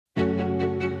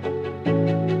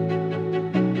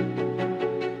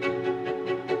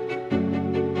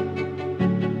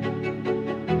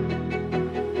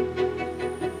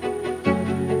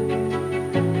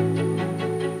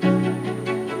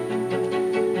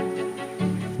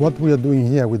What we are doing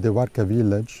here with the Warka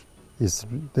village is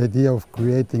the idea of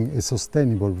creating a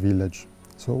sustainable village.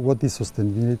 So what is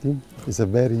sustainability? It's a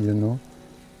very,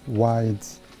 wide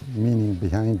meaning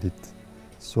behind it.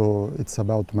 So it's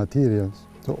about materials.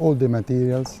 So all the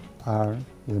materials are,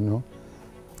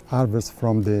 harvested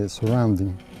from the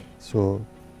surrounding. So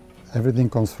everything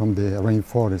comes from the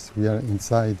rainforest. We are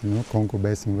inside, Congo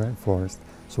Basin rainforest.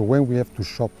 So when we have to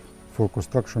shop for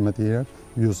construction material,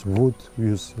 we use wood, we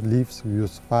use leaves, we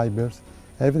use fibers.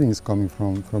 Everything is coming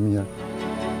from here.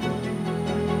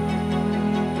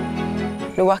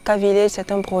 Le Warka Village, c'est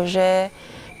un projet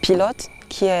pilote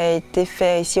qui a été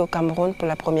fait ici au Cameroun pour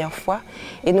la première fois.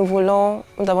 Et nous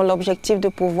avons l'objectif de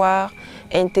pouvoir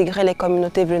intégrer les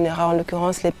communautés vulnérables, en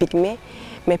l'occurrence les pygmées,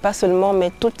 mais pas seulement, mais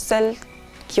toutes celles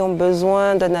qui ont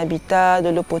besoin d'un habitat, de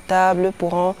l'eau potable,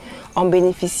 pourront en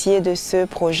bénéficier de ce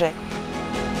projet.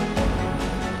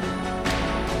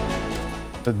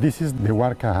 This is the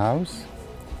Warka house.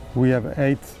 We have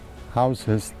 8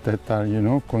 houses that are,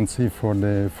 conceived for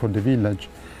the village,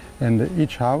 and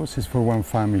each house is for one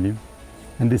family.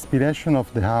 And the inspiration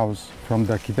of the house, from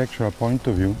the architectural point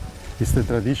of view, is the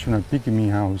traditional pygmy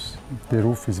house. The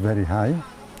roof is very high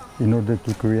in order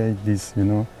to create this,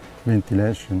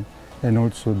 ventilation, and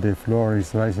also the floor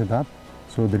is raised up,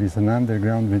 so there is an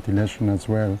underground ventilation as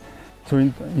well. So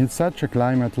in such a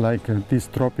climate like this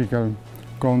tropical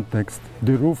context,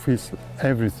 the roof is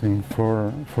everything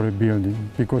for a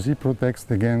building because it protects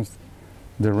against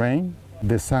the rain,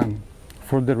 the sun.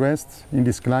 For the rest, in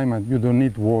this climate, you don't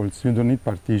need walls, you don't need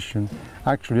partition.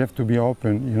 Actually, you have to be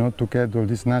open, to get all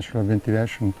this natural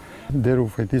ventilation. The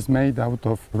roof, it is made out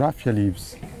of raffia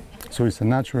leaves, so it's a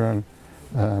natural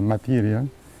material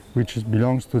which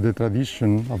belongs to the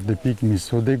tradition of the pygmies.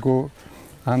 So they go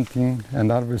hunting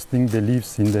and harvesting the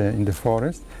leaves in the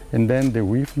forest, and then they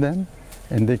weave them,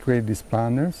 and they create these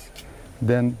panels.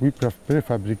 Then we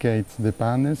prefabricate the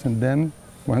panels, and then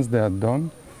once they are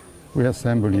done, we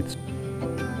assemble it.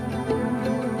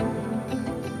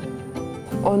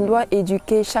 On doit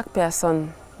éduquer chaque personne.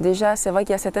 Déjà, c'est vrai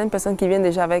qu'il y a certaines personnes qui viennent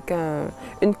déjà avec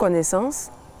une connaissance,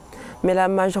 mais la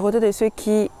majorité de ceux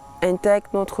qui intègrent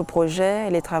notre projet,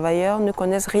 les travailleurs, ne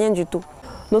connaissent rien du tout.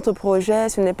 Notre projet,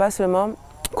 ce n'est pas seulement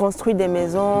construire des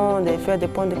maisons, faire des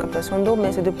points de captation d'eau,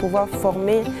 mais c'est de pouvoir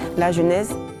former la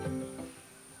jeunesse.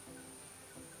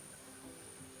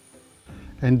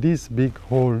 And this big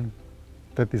hall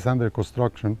that is under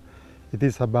construction, it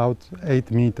is about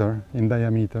 8 meters in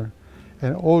diameter.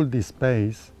 And all this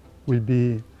space will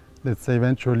be, let's say,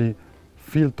 eventually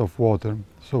filled of water.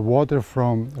 So water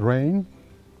from rain,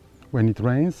 when it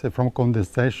rains, and from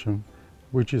condensation,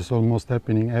 which is almost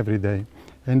happening every day.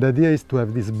 And the idea is to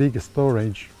have this big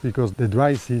storage because the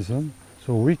dry season,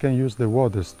 so we can use the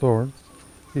water stored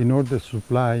in order to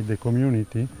supply the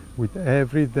community with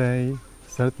every day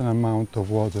certain amount of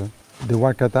water. The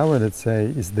Warka Tower, let's say,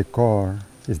 is the core,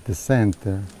 is the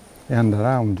center, and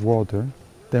around water,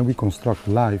 then we construct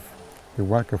life, the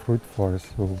Warka fruit forest.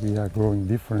 So we are growing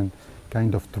different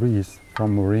kind of trees,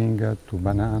 from moringa to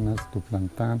bananas to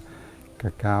plantain,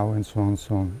 cacao, and so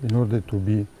on, in order to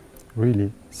be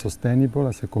really sustainable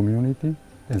as a community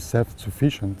and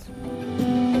self-sufficient.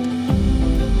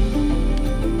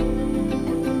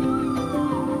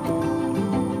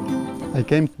 I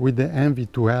came with the envy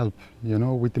to help,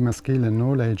 with my skill and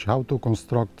knowledge, how to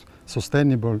construct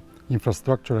sustainable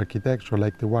infrastructure architecture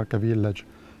like the Warka village,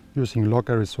 using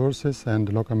local resources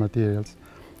and local materials.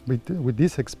 With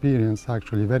this experience,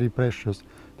 actually very precious,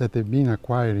 that I've been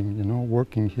acquiring,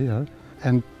 working here,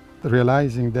 and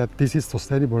realizing that this is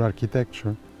sustainable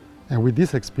architecture. And with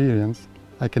this experience,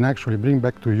 I can actually bring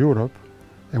back to Europe,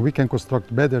 and we can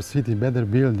construct better city, better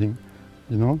building,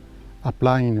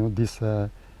 applying this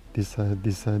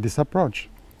approach.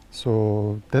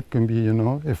 So that can be,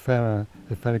 a fair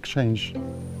exchange.